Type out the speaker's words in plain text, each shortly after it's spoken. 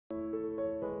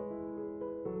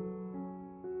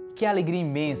Que alegria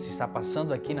imensa está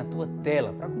passando aqui na tua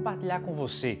tela para compartilhar com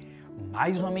você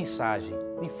mais uma mensagem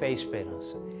de fé e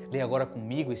esperança. Leia agora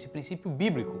comigo esse princípio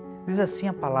bíblico. Diz assim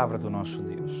a palavra do nosso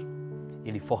Deus: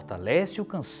 Ele fortalece o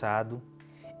cansado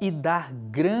e dá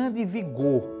grande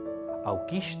vigor ao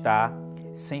que está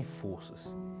sem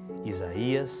forças.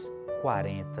 Isaías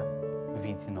 40,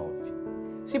 29.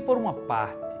 Se por uma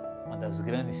parte, uma das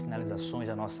grandes sinalizações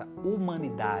da nossa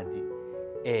humanidade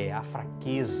é a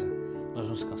fraqueza, nós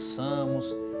nos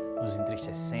cansamos, nos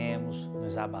entristecemos,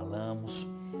 nos abalamos,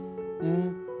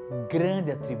 um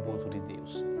grande atributo de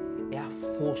Deus é a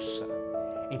força.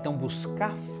 Então,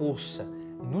 buscar força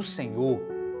no Senhor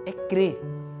é crer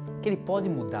que Ele pode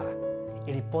mudar,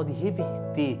 Ele pode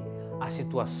reverter a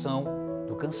situação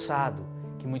do cansado,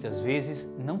 que muitas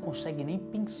vezes não consegue nem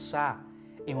pensar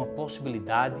em uma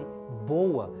possibilidade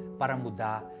boa para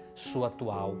mudar sua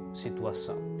atual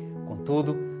situação.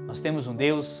 Contudo, nós temos um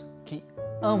Deus que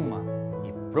ama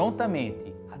e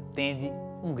prontamente atende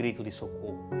um grito de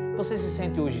socorro. Você se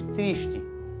sente hoje triste,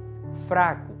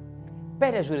 fraco?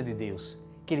 Pede a ajuda de Deus,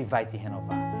 que Ele vai te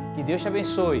renovar. Que Deus te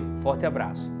abençoe. Forte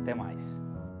abraço. Até mais.